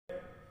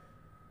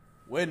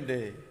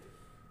Wendy.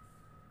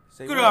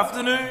 Good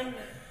afternoon.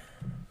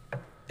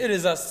 It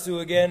is us two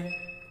again.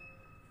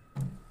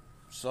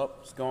 What's up?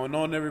 What's going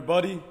on,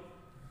 everybody?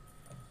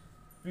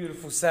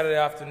 Beautiful Saturday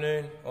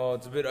afternoon. Oh,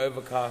 it's a bit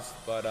overcast,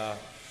 but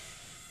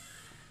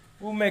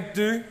we'll make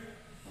do.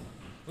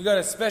 We got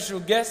a special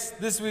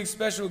guest. This week's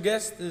special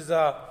guest is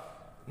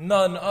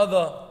none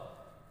other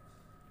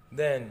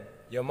than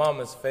your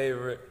mama's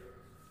favorite,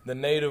 the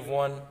native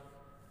one,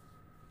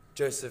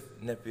 Joseph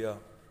Napier.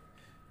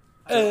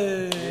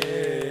 Hey.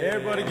 Yeah,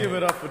 everybody give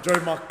it up for Joe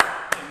Muck.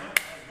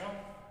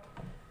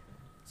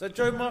 So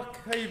Joe Muck,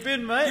 how you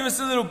been, mate? Give us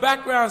a little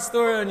background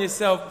story on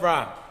yourself,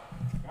 bruh.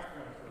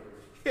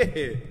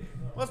 Yeah.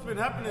 What's been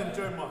happening,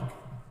 Joe Muck?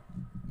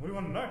 What do you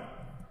want to know?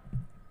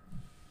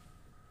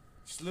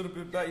 Just a little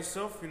bit about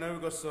yourself. You know,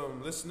 we've got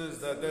some listeners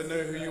that don't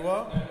know who you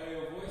are. Don't know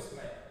your voice,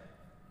 mate.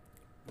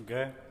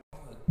 Okay.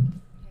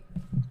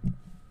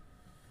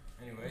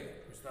 Anyway,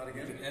 We start we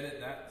again. can edit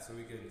that so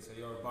we can say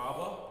you're a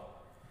barber.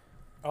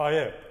 Oh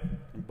yeah,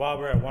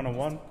 barber at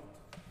 101.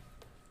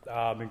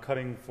 I've been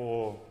cutting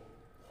for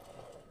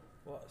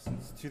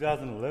since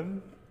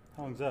 2011.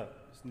 How long's that?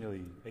 It's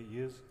nearly 8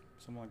 years,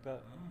 something like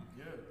that.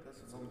 Yeah, that's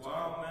a long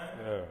Wow, time. man.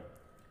 Yeah.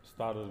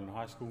 Started in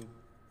high school.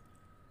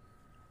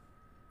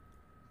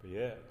 But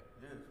yeah,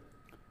 Yeah.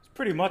 it's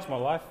pretty much my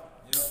life.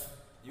 Yeah,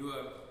 you've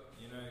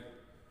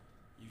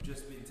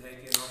just been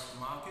taken off the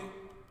market.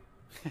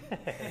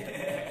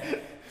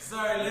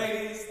 Sorry,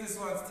 ladies, this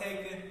one's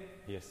taken.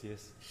 Yes.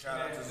 Shout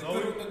out to The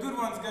Zoe. good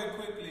ones go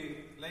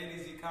quickly.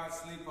 Ladies, you can't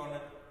sleep on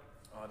it.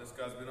 Oh, this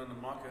guy's been on the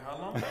market how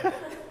long?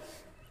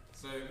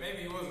 So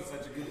maybe he wasn't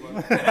such a good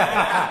one.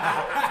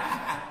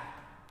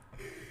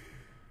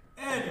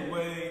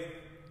 Anyway,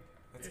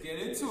 let's get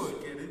into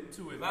it. Get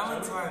into it.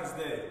 Valentine's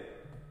Day.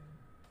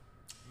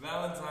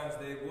 Valentine's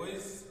Day,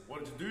 boys.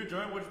 What did you do,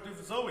 Joe? What did you do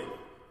for Zoe?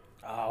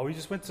 We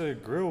just went to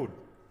Grilled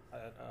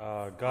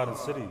at Garden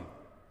City.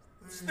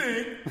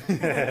 Steve.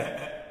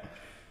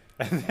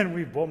 And then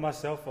we bought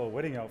myself a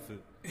wedding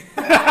outfit. You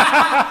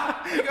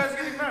guys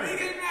getting married?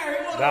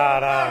 What Nah.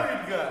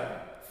 Married guy.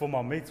 For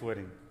my mate's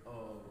wedding.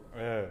 Oh,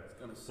 Yeah.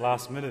 gonna say.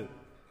 Last minute.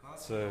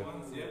 Last So,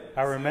 ones, yeah.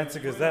 How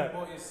romantic you is went and that?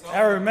 bought yourself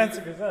How a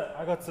romantic gift. is that?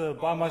 I got to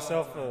buy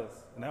myself an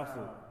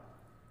outfit.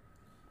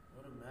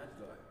 What a mad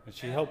guy. And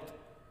she helped.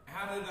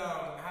 How did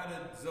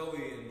Zoe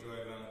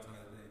enjoy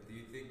Valentine's Day? Do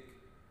you think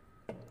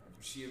was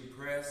she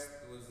impressed?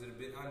 Was it a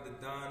bit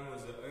underdone?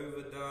 Was it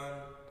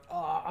overdone?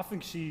 I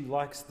think she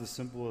likes the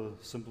simpler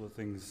things. Simple yeah.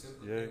 things,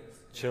 yeah.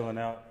 Chilling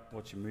out,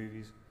 watching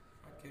movies.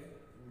 Okay.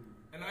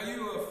 And are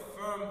you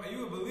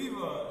a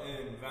believer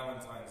in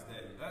Valentine's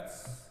Day?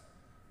 That's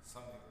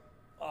something.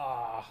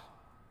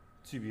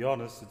 To be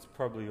honest, it's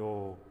probably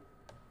all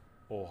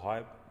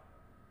hype,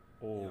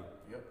 all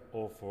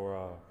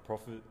for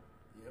profit.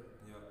 Yep.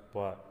 Yeah.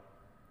 But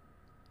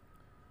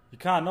you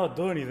can't not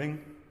do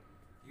anything.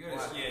 You gotta.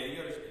 Why? Yeah. You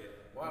gotta.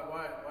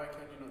 Why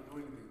can't you not do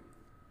anything?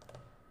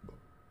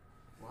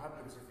 What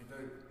happens if you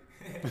don't?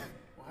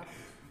 What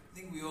happens? I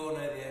think we all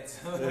know the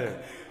answer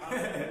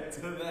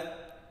to that.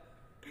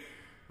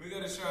 We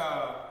gotta show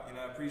our,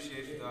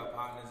 appreciation to our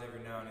partners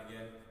every now and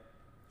again.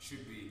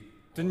 Should be.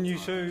 Didn't you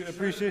show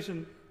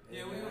appreciation,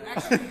 Yeah, we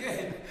actually.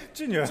 Yeah.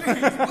 Junior?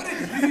 Jeez, what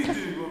did you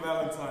do for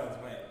Valentine's,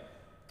 mate?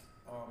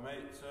 Oh,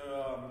 mate. So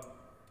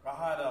I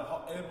had a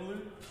hot air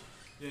balloon.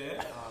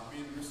 Yeah. Me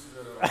and Mrs.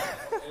 had a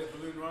hot air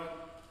balloon ride.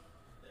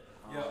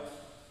 Yeah.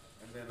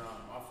 And then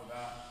after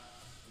that,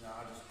 I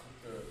just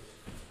cooked an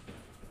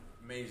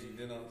amazing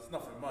dinner. It's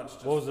nothing much.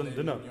 Just What was in filet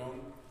dinner? mignon.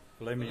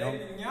 Filet mignon.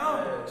 Filet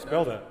mignon.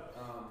 Spell that.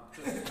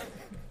 Just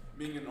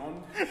minging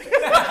on.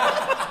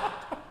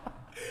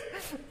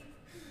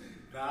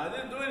 Nah, I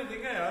didn't do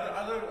anything.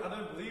 I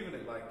don't believe in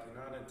it. I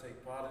don't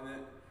take part in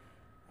it.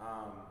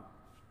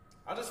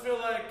 I just feel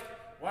like,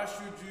 why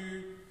should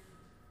you,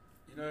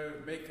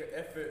 make an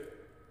effort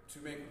to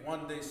make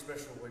one day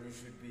special when you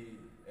should be,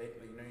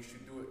 you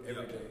should do it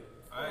every day.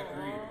 I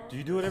agree. Do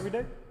you do it every day?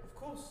 Of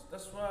course,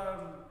 that's why I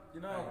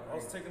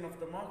was taken off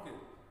the market.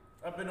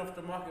 I've been off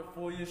the market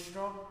 4 years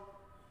strong.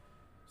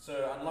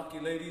 So unlucky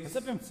ladies. Has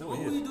that been So 4 what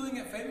were years? you doing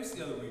at Famous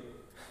the other week?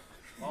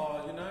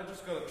 Oh,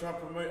 just gotta try and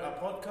promote our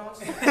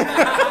podcast.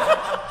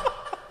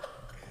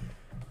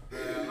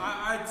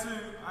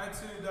 I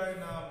too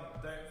don't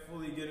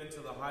fully get into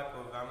the hype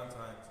of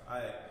Valentine's.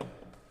 I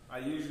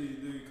usually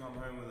do come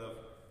home with a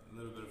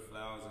little bit of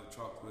flowers and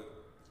chocolate.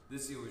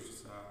 This year was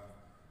just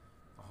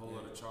a whole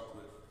lot of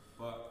chocolate.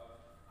 But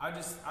I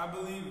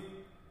believe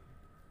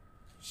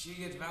she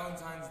gets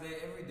Valentine's Day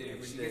every day.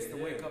 Every she day, gets to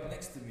yeah. wake up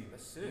next to me.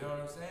 That's it. You know what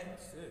I'm saying?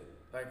 That's it.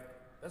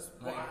 That's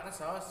Like-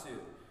 how I see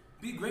it.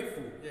 Be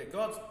grateful. Yeah,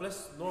 God's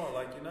blessed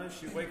Nora.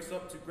 She wakes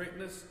up to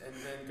greatness and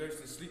then goes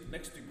to sleep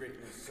next to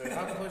greatness. So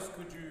how close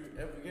could you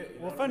ever get?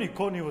 Well, if only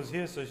Courtney was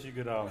here so she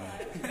could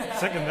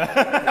second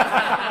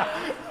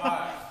that.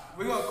 Alright,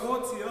 we got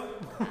Courts here,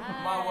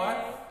 my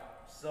wife.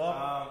 So,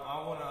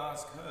 I want to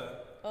ask her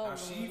Oh, how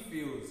she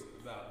feels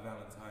about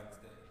Valentine's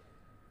Day.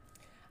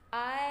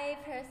 I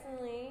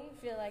personally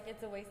feel like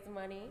it's a waste of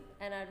money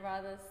and I'd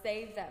rather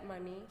save that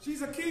money.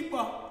 She's a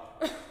keeper.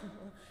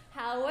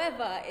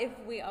 However, if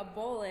we are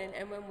balling,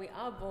 and when we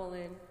are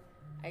balling,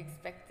 I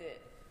expect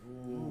it.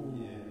 Ooh.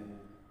 Yeah.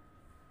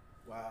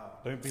 Wow.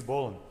 Don't be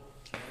balling.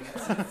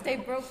 Stay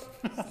broke.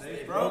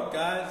 Stay broke,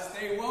 guys.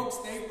 Stay woke,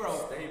 stay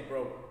broke. Stay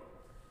broke.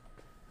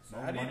 So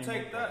No how do you money,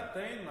 take no that,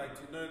 Dane? Like,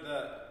 to know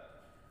that,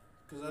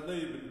 because I know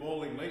you've been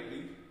balling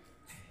lately.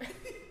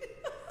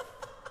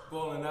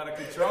 Balling out of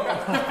control.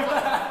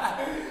 How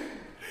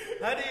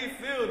do you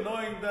feel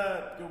knowing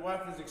that your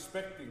wife is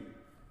expecting?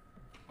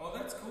 Oh,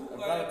 that's cool. A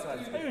Like,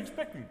 Valentine's What are you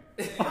expecting?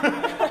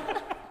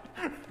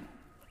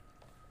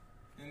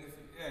 and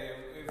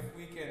if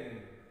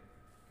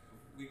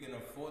we can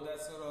afford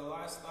that sort of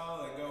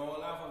lifestyle and go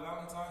all out for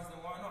Valentine's, then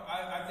why not?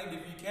 I think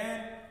if you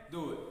can,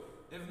 do it.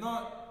 If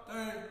not,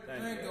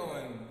 don't go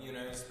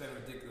and spend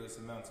ridiculous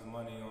amounts of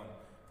money on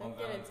Don't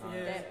get into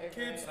Valentine's. debt over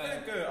Kids, it.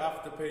 don't go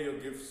after pay your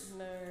gifts.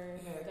 No,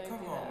 Yeah, don't come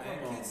do on, that. man.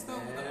 Come Kids on,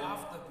 start with the man.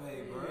 afterpay,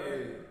 bro.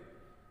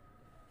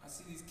 Yeah. I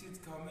see these kids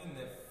come in,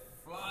 they're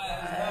fly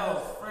as hell,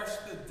 fresh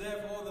to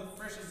death, all the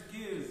freshest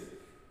gears.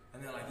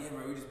 And they're like, yeah,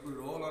 bro, we just put it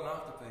all on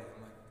afterpay.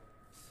 I'm like,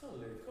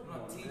 Come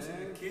I'm not on, teaching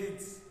man. the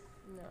kids.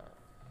 No.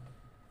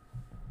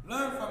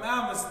 Learn from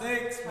our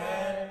mistakes,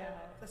 man.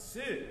 That's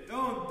it.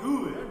 Don't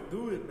do it. Don't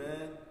do it,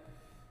 man.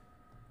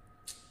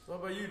 So what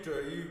about you, Joe?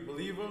 Are you a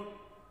believer?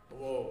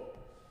 Well,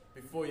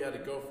 before you had a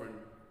girlfriend,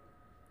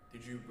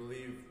 did you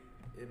believe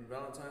in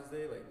Valentine's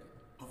Day? Like,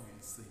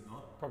 Obviously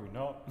not. Probably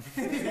not.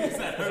 Is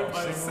that hurt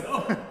by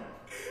itself?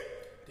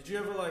 did you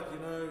ever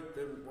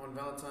on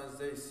Valentine's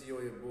Day see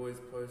all your boys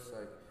post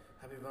like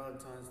Happy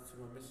Valentine's to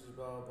my missus,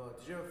 blah blah blah?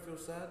 Did you ever feel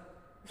sad?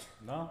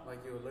 No. Like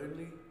you were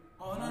lonely?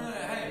 Oh, no.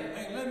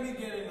 Hey, let me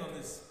get in on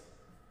this.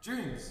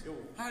 Dreams, Yo.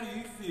 how do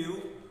you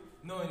feel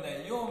knowing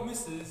that your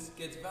missus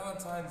gets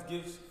Valentine's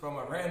gifts from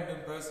a random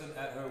person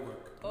at her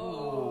work?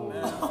 Oh.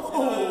 Man.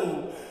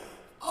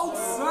 Oh,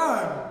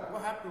 son!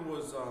 What happened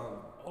was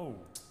Oh.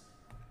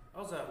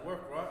 I was at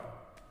work, right?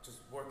 Just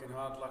working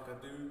hard like I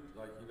do,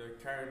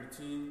 carrying the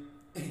team.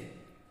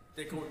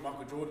 They call me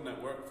Michael Jordan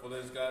at work for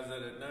those guys that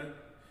don't know.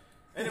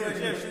 Anyways,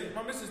 yeah,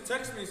 my missus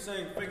texted me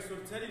saying thanks for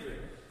the teddy bear.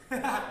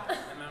 And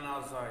then I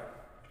was like,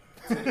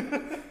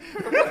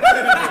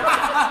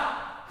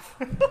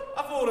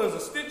 I thought it was a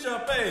stitch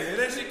up, eh? And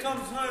then she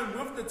comes home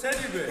with the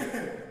teddy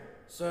bear.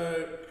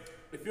 So,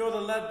 if you're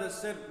the lad that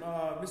sent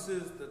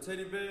Mrs. the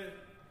teddy bear,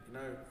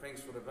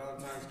 thanks for the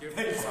Valentine's gift.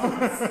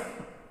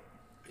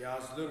 Yeah, I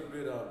was a little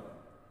bit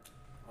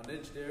on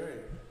edge there, eh?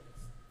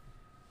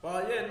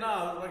 But yeah,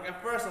 no,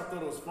 at first I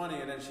thought it was funny,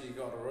 and then she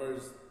got a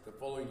rose the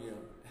following year.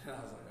 And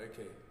I was like,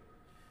 okay,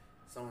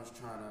 someone's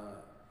trying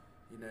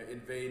to,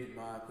 invade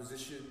my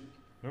position.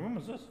 When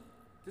was this?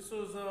 This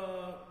was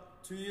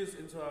 2 years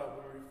into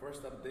when we first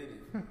started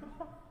dating.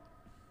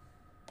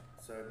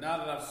 So now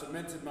that I've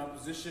cemented my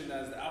position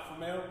as the alpha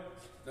male,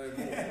 no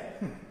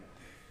more.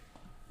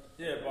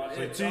 Yeah, but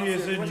So yeah, 2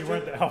 years in, you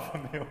went to alpha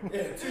male.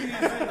 Yeah, 2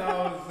 years in, I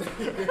was.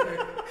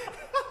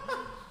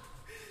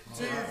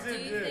 2 years Do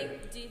in, you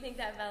yeah. think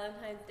that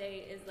Valentine's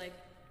Day is like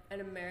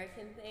an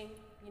American thing?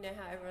 You know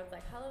how everyone's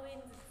like Halloween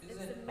is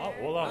Isn't-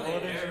 American. all our I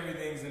think holidays.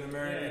 everything's an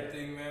American Yeah.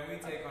 thing, man. We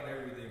take on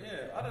everything.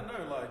 Yeah, I don't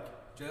know,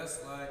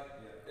 Just like,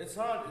 it's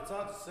hard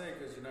to say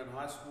because in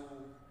high school,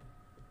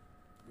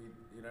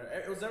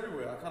 it was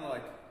everywhere. I kind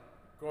of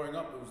growing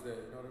up, it was there.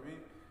 You know what I mean?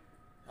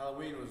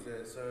 Halloween was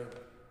there, so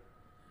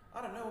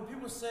I don't know. When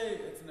people say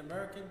it's an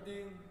American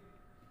thing,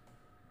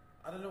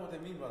 I don't know what they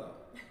mean by that.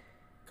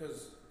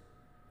 Because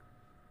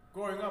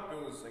growing up, it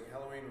was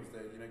Halloween was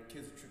there.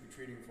 Kids were trick or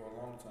treating for a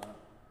long time.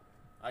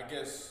 I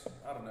guess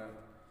I don't know.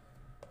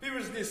 People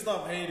just need to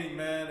stop hating,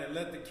 man, and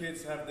let the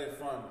kids have their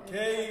fun.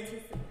 Okay?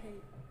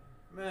 Anticipate.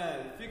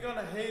 Man, if you're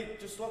gonna hate,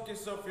 just lock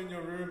yourself in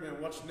your room and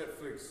watch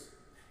Netflix.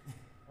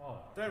 Oh.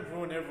 Don't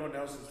ruin everyone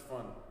else's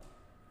fun.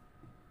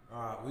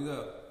 alright, we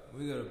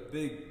got a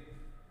big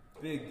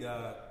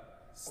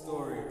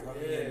story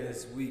coming yeah. in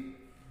this week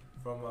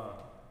from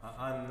an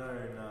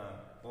unknown.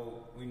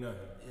 We know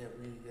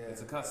him. Yeah,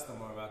 It's a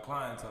customer of our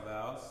clients of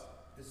ours.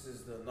 This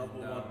is the number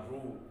And, one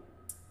rule.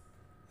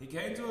 He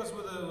came to us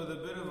with a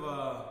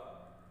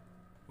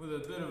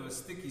bit of a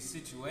sticky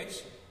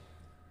situation.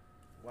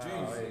 Wow.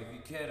 Dreams, eh? if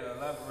you care to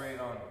elaborate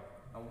on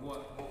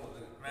what the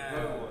Man.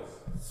 word was.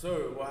 So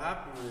what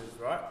happened is,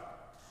 right?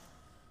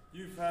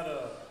 You've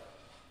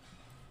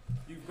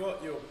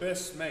got your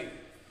best mate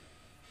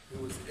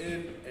who was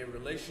in a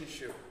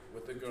relationship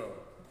with a girl.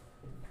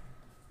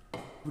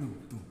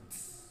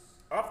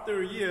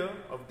 After a year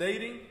of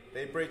dating,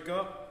 they break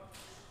up.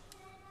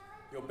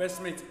 Your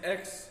best mate's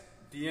ex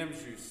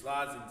DMs you,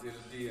 slides into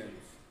the DMs.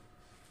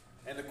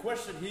 And the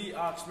question he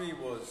asked me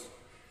was,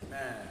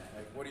 man,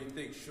 what do you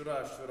think? Should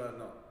I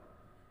not?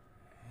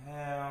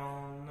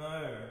 Hell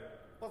no.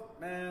 Look,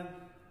 man,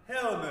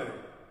 hell no.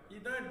 You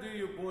don't do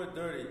your boy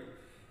dirty.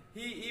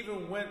 He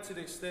even went to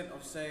the extent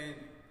of saying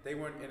they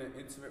weren't in an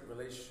intimate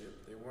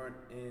relationship. They weren't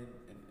in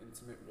an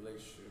intimate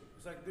relationship.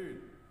 It's like,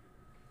 dude,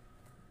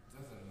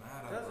 Doesn't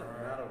matter. doesn't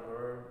bro. matter,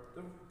 bro.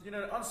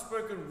 The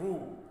unspoken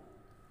rule.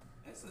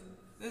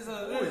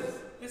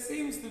 It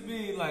seems to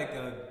be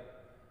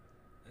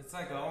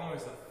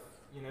almost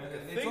You know, Like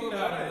a they thing talk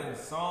about it now. in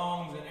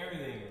songs and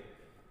everything.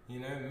 You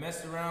know,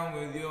 mess around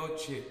with your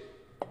chick.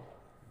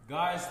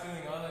 Guys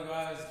stealing other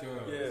guys'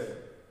 girls. Yeah.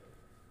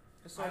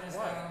 It's I like, just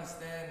why? don't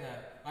understand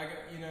that. Like,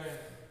 you know,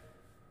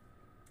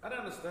 I don't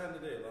understand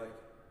it. Like,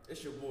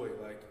 it's your boy.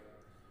 Like,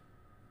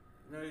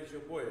 you know, it's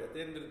your boy. At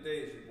the end of the day,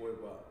 it's your boy.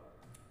 But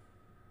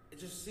it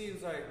just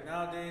seems like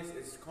nowadays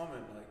it's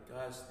common. Like,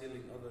 guys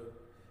stealing other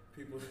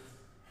people's.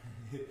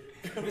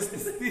 Mr.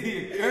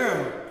 Steve,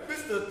 girl.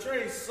 Mr.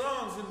 Trey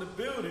Songz in the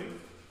building.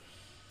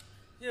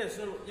 Yeah,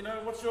 so, you know,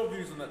 what's your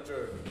views on that,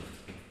 Joe?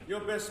 Your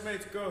best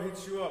mate's girl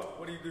hits you up.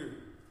 What do?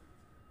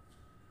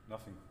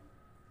 Nothing.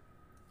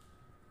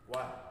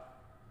 Why?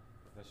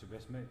 That's your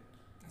best mate.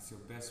 That's your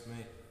best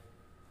mate.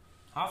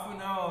 Half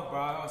an hour, bro.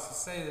 I used to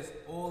say this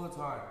all the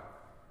time.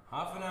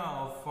 Half an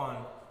hour of fun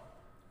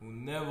will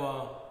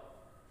never,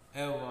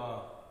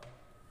 ever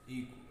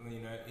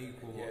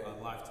equal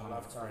a lifetime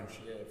of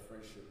friendship. Yeah,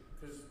 friendship.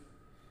 Cause,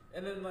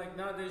 and then like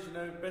nowadays, you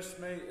know, best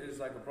mate is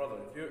like a brother.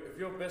 If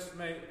your best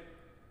mate,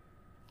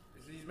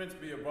 he's meant to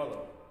be your brother.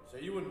 So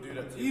you wouldn't do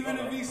that to your Even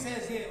brother. if he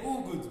says, yeah,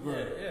 all goods, bro.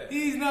 Yeah.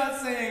 He's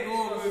not saying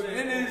all not goods. saying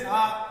In all his goods.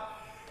 heart,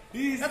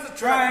 he's That's a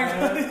trying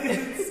trap, on the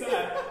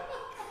inside.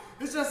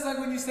 It's just like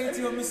when you say to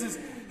your missus,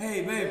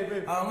 hey,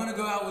 babe, I'm going to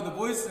go out with the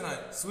boys tonight.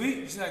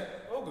 Sweet? She's like,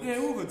 All goods. yeah,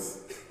 all goods.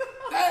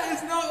 That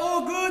is not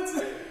all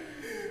goods.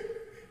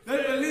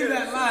 Don't believe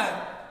that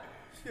lie.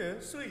 Yeah,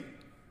 sweet.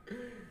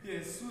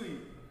 Yeah, sweet.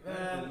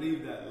 Man. Don't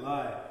believe that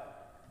lie.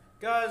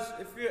 Guys,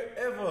 if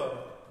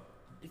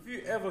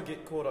you ever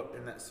get caught up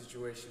in that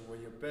situation where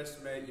your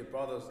best mate, your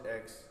brother's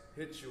ex,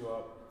 hits you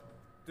up,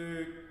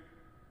 dude,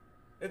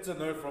 it's a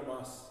no from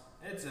us.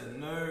 It's a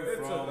no It's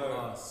a from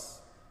no. us.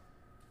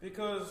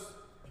 Because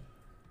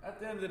at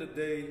the end of the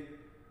day,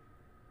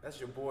 that's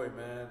your boy,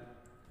 man.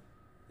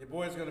 Your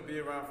boy's gonna be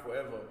around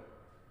forever.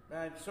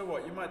 Man, so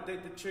what? You might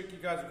date the chick, you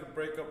guys could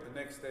break up the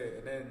next day,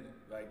 and then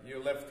like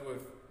you're left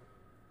with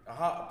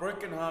a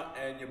broken heart,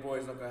 and your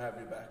boy's not gonna have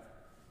you back.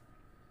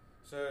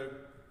 So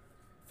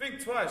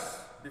think twice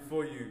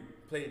before you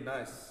play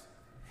nice.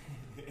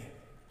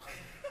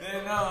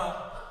 Then,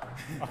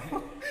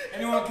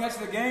 anyone catch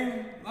the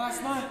game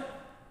last night?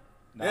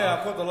 Nah. Yeah,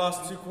 I caught the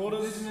last 2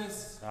 quarters.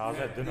 Indigenous. Nah, I was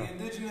at dinner. The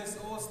Indigenous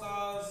All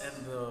Stars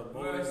And the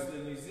versus boys. the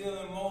New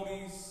Zealand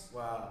Maldies.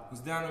 Wow. It was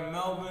down in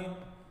Melbourne.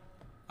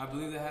 I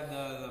believe they had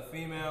the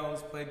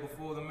females played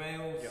before the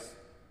males. Yeah.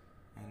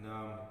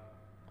 And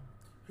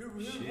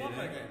Who Shit, won eh?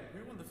 that game?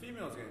 Who won the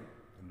females game?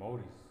 The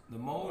Maldives. the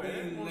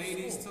Maldives yeah, what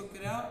ladies score? took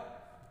it out.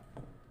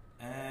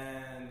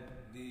 And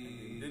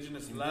the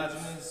Indigenous lads.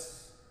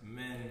 Indigenous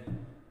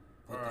men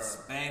put the Brr.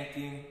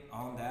 spanking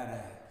on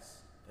that ass.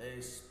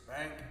 They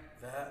spank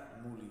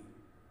that moolie.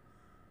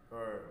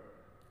 Or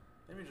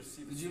let me just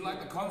see. Did you like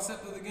the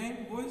concept of the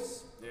game,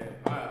 boys? Yeah,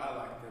 I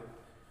liked it.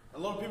 A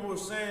lot of people were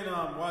saying,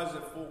 why is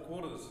it 4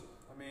 quarters?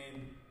 I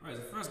mean, Right,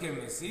 it's the first game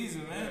of the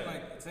season, man. Yeah.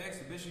 Like, it's an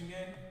exhibition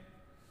game.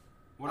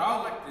 What I I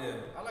like like, yeah.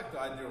 I like the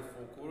idea of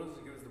 4 quarters.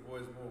 It gives the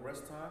boys more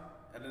rest time,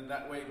 and then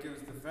that way it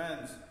gives the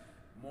fans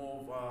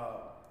more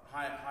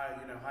high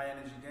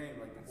energy game.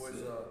 Like the That's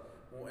boys it.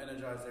 are more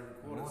energized every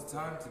quarter. More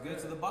time to go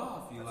to the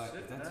bar if you That's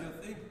like. it, That's man.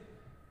 your thing.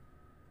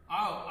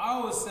 I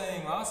was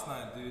saying last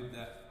night, dude,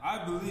 that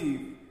I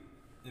believe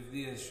if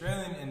the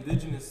Australian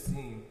Indigenous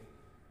team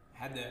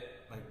had that,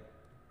 like,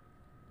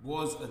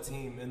 was a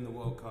team in the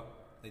World Cup,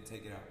 they'd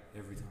take it out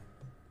every time.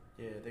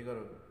 Yeah, they got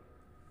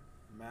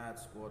a mad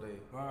squad.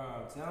 Bro,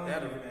 I'm telling They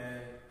had you, a-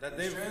 man. That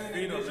they Australian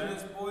beat us,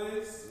 Indigenous man.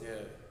 boys,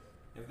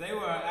 Yeah. if they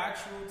were an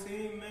actual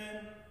team,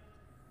 man,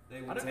 they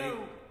I would don't take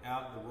know.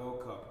 out the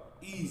World Cup.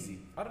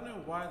 Easy. I don't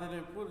know why they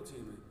didn't put a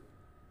team in.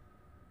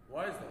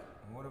 Why is that?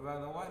 And what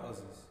about the White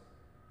Aussies?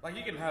 Like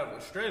you can have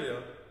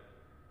Australia,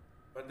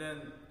 but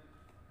then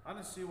I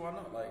don't see why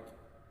not. Like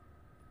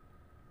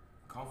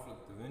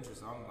Conflict of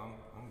interest,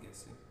 I'm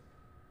guessing.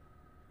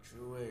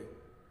 true way.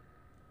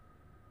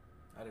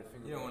 I didn't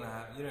think. You don't about want to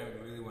have. You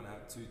don't really want to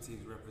have 2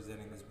 teams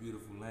representing this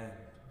beautiful land.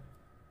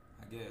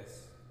 I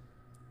guess.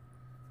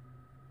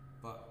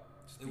 But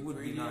Just it be would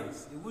be greedy.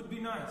 nice. It would be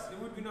nice. It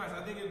would be nice.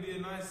 I think it would be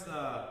a nice.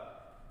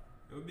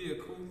 It would be a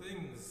cool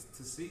thing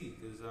to see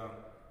because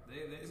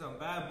they some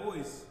bad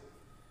boys.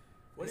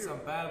 What There's do you-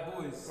 some bad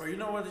boys. Well, you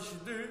know what they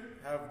should do?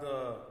 Have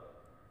the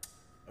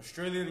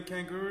Australian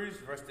Kangaroos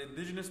versus the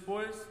Indigenous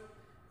boys.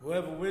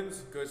 Whoever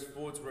wins goes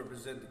forward to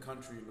represent the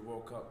country in the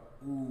World Cup.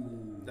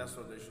 Ooh, That's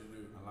what they should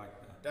do. I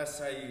like that. That's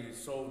how you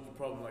solve the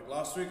problem. Like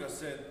last week I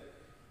said,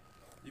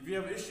 if you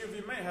have an issue with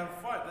your mate, have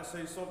a fight. That's how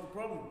you solve the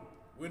problem.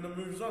 Winner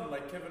moves on,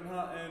 like Kevin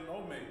Hart and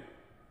Old Mate.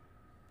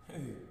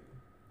 Hey.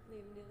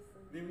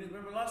 Liam Neeson.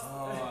 Remember last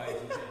Oh,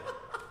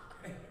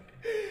 yeah.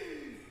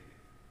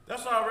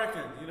 That's what I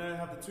reckon. You know,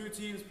 have the 2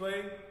 teams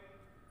play.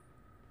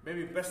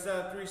 Maybe best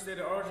out of 3 state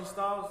of origin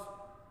styles.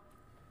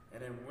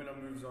 And then winner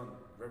moves on,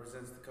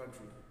 represents the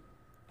country.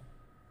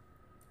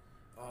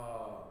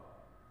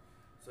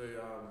 So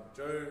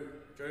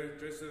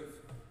Joseph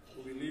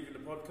will be leaving the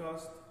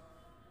podcast.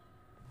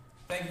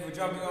 Thank you for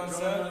jumping on, Joining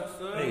sir. us,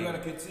 sir. We're gonna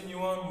continue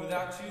on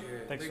without you. Yeah,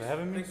 Thanks for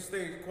having me. Thanks for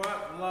staying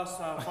quiet for the last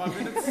 5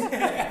 minutes.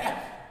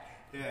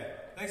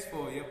 Thanks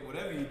for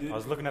whatever you did. I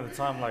was looking at the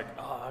time like,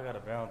 oh, I gotta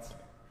bounce.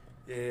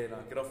 Yeah, no,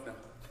 get off now.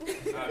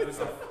 Alright, good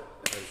stuff.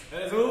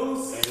 There's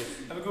rules.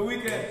 Have a good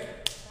weekend.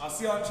 I'll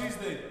see you on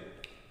Tuesday.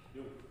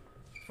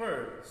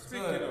 Bro,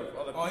 speaking Good. of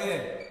other Oh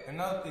yeah,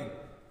 another thing.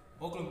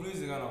 Oakland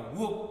Blues are gonna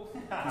whoop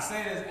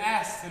Crusaders'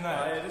 ass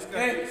tonight. Oh, yeah, this guy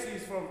Hey, thinks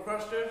he's from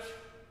Christchurch.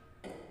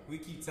 we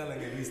keep telling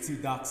him he's too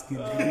dark skinned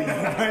to be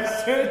on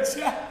Christchurch.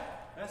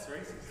 That's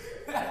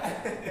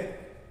racist.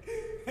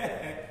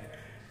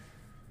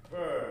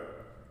 Bro,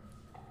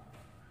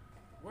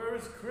 where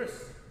is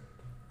Chris?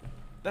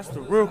 That's What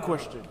the was, real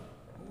question.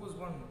 Who was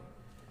one?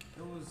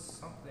 There was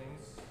something.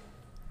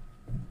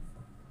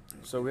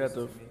 So we had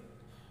to.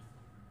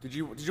 Did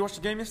you watch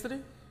the game yesterday?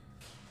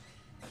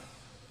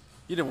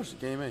 You didn't watch the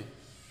game, eh?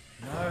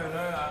 No,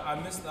 I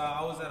missed.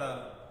 I was at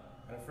a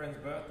friend's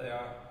birthday.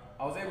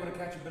 I was able to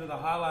catch a bit of the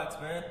highlights,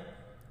 man.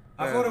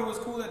 I Yeah. thought it was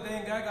cool that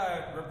Dane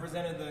Gagai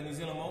represented the New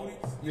Zealand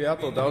Māoris. Yeah, I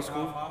thought that was Being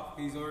cool. half.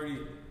 He's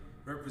already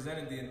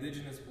represented the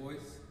indigenous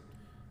boys.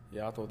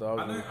 Yeah, I thought that was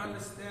I really don't cool.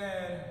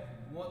 understand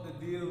what the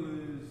deal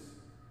is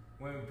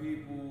when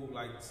people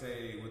like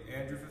say with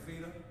Andrew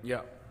Fafita.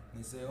 Yeah.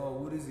 They say, oh,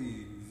 what is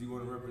he? Does he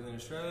want to represent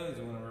Australia? Does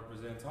he want to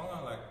represent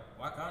Tonga? Like,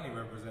 why can't he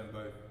represent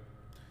both?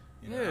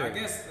 You know, Yeah. I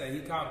guess that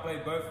he can't play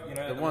both, you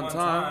know, At at the one one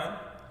time. time.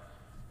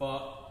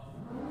 But,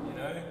 you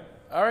know,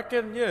 I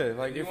reckon, yeah.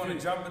 Like if you if want you,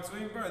 to jump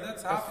between, bro,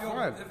 that's half That's your.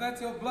 fine. If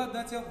that's your blood,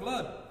 that's your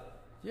blood.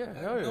 yeah,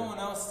 hell No yeah. one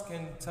else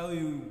can tell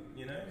you,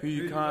 you know, Who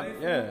you to can't, play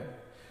for. yeah.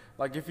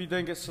 Like if you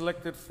don't get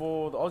selected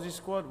for the Aussie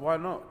squad, why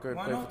not go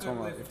Why play not for go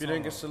Tonga? play for If you don't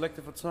get Tonga?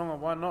 selected for Tonga,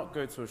 why not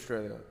go to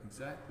Australia?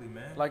 Exactly,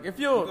 man. Like if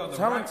You you're got the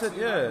talented, right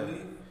to, I yeah.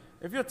 believe.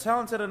 If you're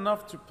talented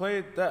enough to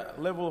play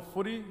that level of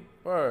footy,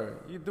 bro,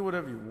 you do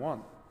whatever you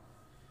want.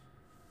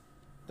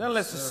 Don't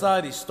let Yes, sir.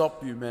 society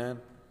stop you, man.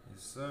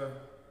 Yes, sir.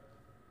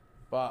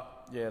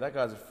 But yeah, that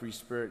guy's a free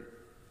spirit.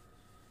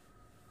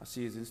 I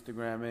see his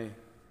Instagram, eh?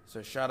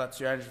 So shout out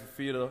to Andrew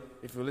Fafita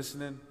if you're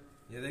listening.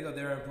 Yeah, they got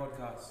their own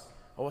podcast.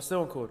 Oh, what's that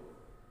one called?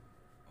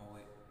 Oh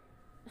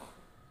wait.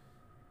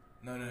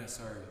 No,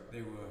 sorry.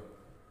 They were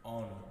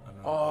on.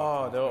 Another Oh,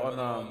 podcast. they were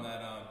Remember on,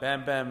 that.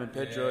 Bam Bam and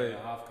Pedro.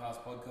 Yeah, Half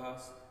Cast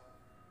podcast.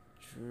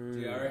 True.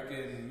 Yeah, I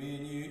reckon me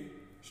and you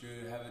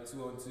should have a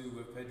 2-on-2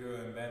 with Pedro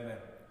and Bam Bam.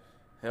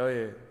 Hell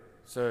yeah.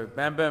 So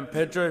Bam Bam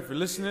Pedro, if you're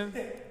listening,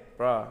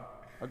 bruh,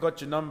 I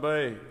got your number,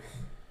 eh?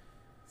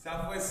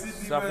 Southwest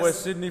Sydney. Southwest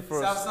versus Sydney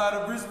for South us. side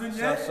of Brisbane,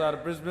 yeah. South side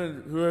of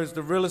Brisbane. Who is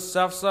the realest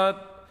South side?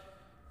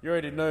 You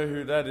already know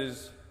who that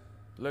is.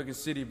 Logan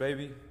City,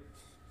 baby.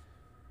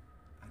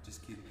 I'm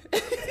just kidding.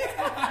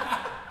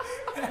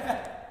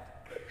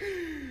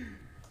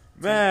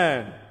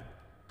 Man.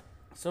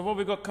 So what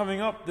we got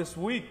coming up this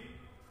week?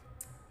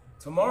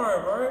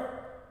 Tomorrow, bro.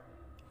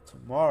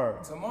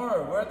 Tomorrow.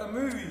 Tomorrow, we're at the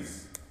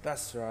movies.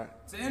 That's right.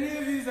 To any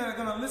of you that are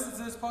gonna listen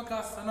to this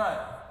podcast tonight,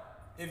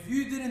 if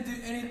you didn't do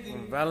anything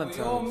On for Valentine's.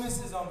 your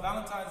missus on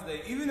Valentine's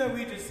Day, even though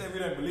we just said we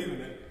don't believe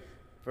in it,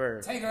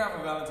 Bro. take her out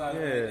for Valentine's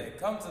Yeah. Day and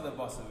come to the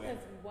boss event.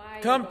 That's why.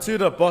 Come to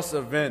the boss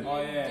event.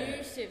 Oh yeah.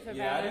 Do shit for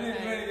Yeah, I didn't do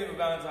Valentine's. anything for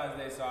Valentine's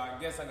Day, so I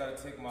guess I gotta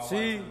take my wife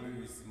See? to the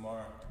movies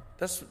tomorrow.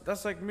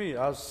 That's like me.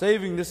 I was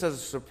saving this as a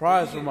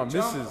surprise You for my can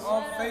jump missus.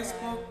 on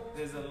Facebook,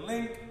 there's a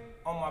link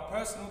on my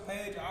personal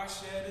page. I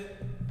shared it.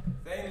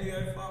 Thank you,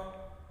 Leofa.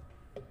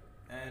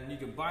 And you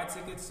can buy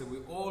tickets, so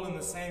we're all in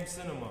the same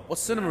cinema. What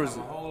cinema We're is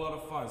gonna it? have a whole lot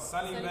of fun.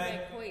 Sunnybank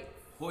Sunnybank Hoyt.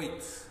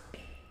 Hoyts.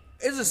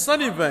 It's a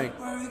Sunnybank.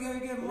 Bro, we're gonna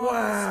get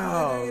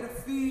Wow. We're gonna get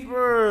a feed.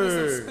 Bro.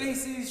 Get some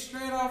Spaceys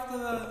straight after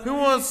the. Who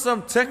wants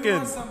some Who Tekken?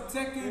 wants some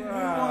Tekken?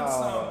 Who wants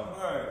some,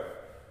 bro?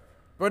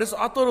 Bro, this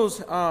I thought it was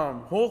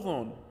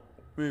Hawthorne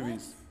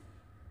movies.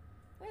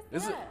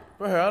 Where's Is it? that?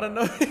 Bro, I don't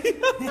know.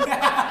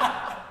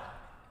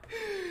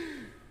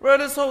 Bro,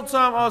 this whole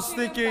time I was You're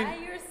thinking, by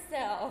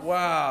yourself.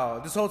 wow.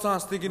 This whole time I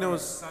was thinking it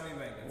was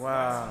Sunnybank. It's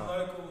Wow. nice and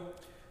local.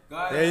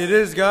 Guys, There it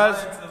is, guys.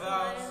 fly into the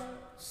house.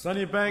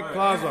 Sunnybank Bro,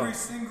 Plaza. every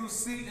single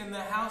seat in the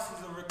house is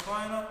a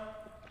recliner,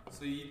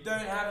 so you don't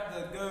have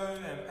to go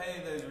and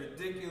pay those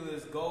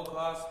ridiculous gold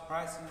class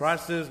prices.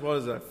 Prices, what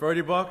is that?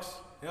 $30?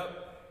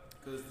 Yep.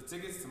 Because the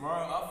tickets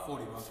tomorrow are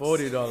 $40.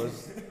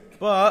 $40.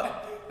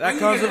 But that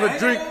comes with a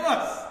drink.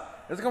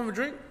 Does it come with a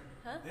drink?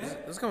 Huh?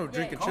 Does it come with a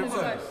drink Yeah, and chips?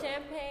 combo. got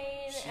champagne.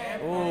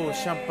 Oh, and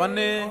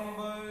champagne.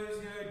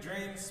 Combos, yeah,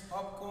 drinks,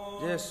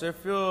 popcorn. Yes, so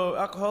if you're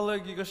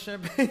alcoholic, you got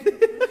champagne.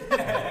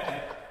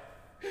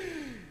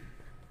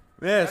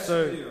 Yeah, That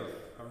so should be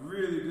a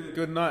really good.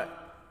 good night.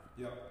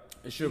 Yep,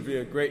 It should be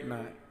a great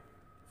night.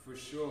 for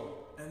sure.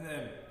 And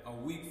then a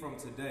week from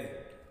today,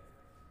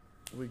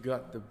 We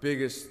got the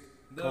biggest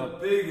the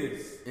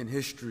biggest, in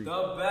history.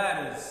 the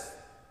baddest,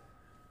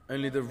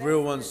 Only the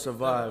real ones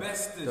survive.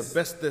 bestest. The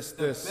bestest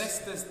the this.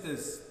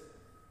 bestest.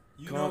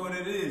 You Come know on. what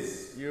it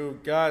is. You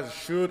guys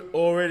should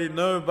already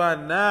know by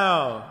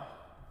now.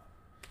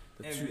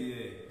 The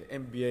NBA, the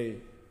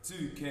NBA.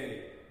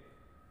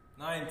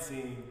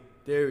 2K19.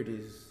 There it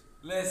is.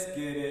 Let's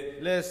get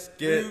it. Let's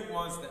get. Who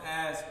wants the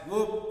ass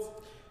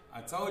whooped?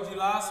 I told you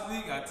last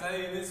week, I tell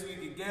you this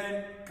week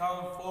again,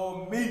 come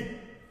for me.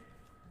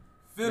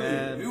 Philly.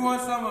 Man. Who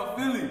wants some of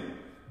Philly?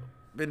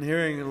 been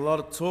hearing a lot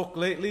of talk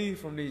lately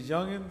from these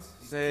youngins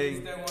saying,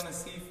 Kids don't want to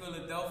see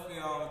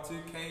Philadelphia on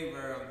 2K,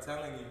 bro. I'm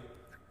telling you.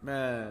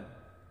 man,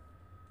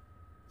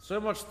 so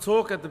much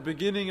talk at the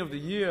beginning of the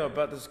year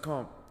about this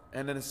comp,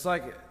 and then it's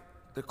like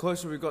the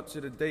closer we got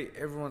to the date,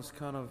 everyone's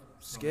kind of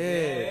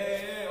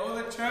scared. Yeah. All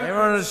the trappers.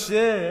 Everyone's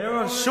scared.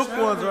 Everyone's All the shook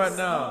ones right trappers.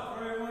 now.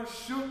 Everyone's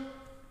shook.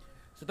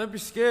 So don't be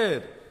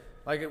scared.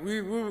 Like we,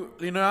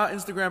 you know, our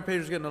Instagram page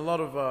was getting a lot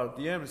of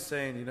DMs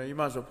saying, you know, you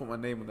might as well put my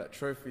name on that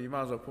trophy. You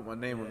might as well put my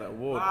name on that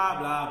award. Blah,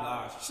 blah,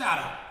 blah. Shut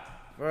up.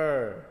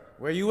 Bro,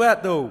 where you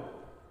at though?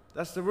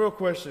 That's the real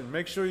question.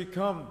 Make sure you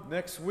come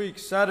next week,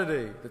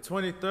 Saturday, the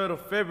 23rd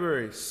of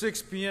February,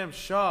 6 p.m.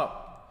 sharp.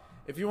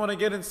 If you want to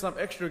get in some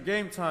extra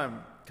game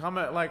time, come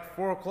at like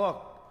 4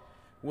 o'clock.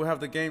 We'll have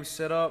the game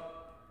set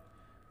up.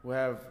 We'll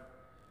have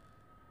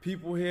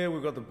people here.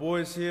 We've got the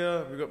boys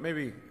here. We've got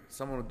maybe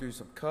someone will do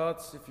some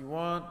cuts if you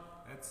want.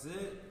 That's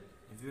it.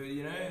 If you're,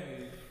 you know,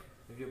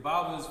 if your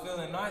barber is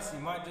feeling nice, he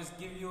might just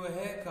give you a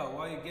haircut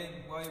while you're playing.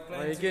 While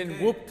you're 2K. getting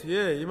whooped,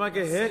 yeah. You might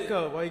get a That's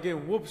haircut while you're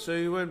getting whooped, so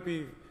you won't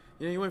be,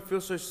 you know, you won't feel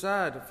so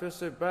sad or feel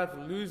so bad for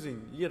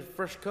losing. You get a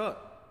fresh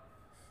cut.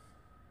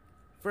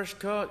 Fresh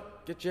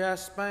cut, get your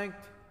ass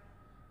spanked.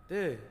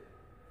 There.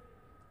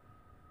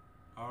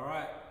 All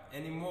right.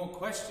 Any more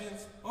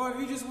questions? Or if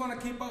you just want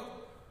to keep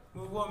up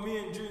with what me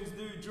and Junes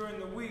do during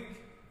the week,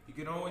 you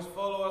can always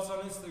follow us on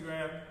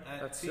Instagram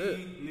at That's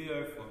it.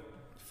 TLeoFo.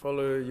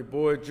 Follow your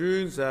boy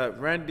Junes at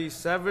Randy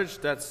Savage.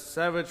 That's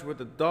Savage with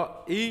the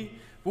 .e.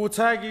 We'll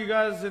tag you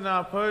guys in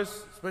our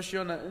posts, especially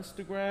on the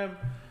Instagram,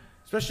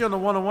 especially on the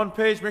one-on-one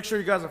page. Make sure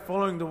you guys are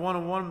following the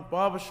one-on-one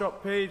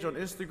barbershop page on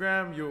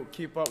Instagram. You'll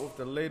keep up with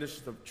the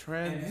latest of And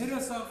trends. hit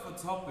us up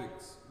for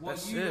topics. What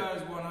That's you it.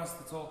 guys want us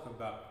to talk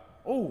about.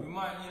 Oh, We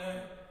might, you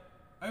know,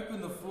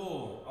 open the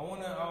floor. I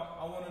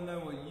wanna know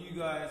what you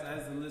guys,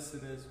 as the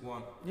listeners,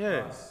 want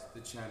Yeah. us to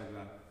chat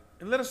about.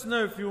 and let us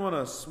know if you want a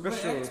We're special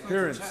experts at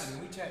appearance.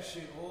 chatting. We chat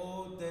shit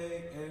all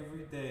day,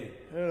 every day.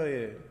 Hell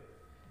yeah.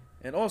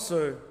 And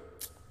also,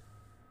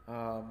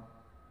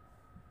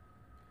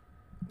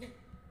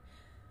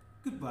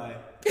 Goodbye.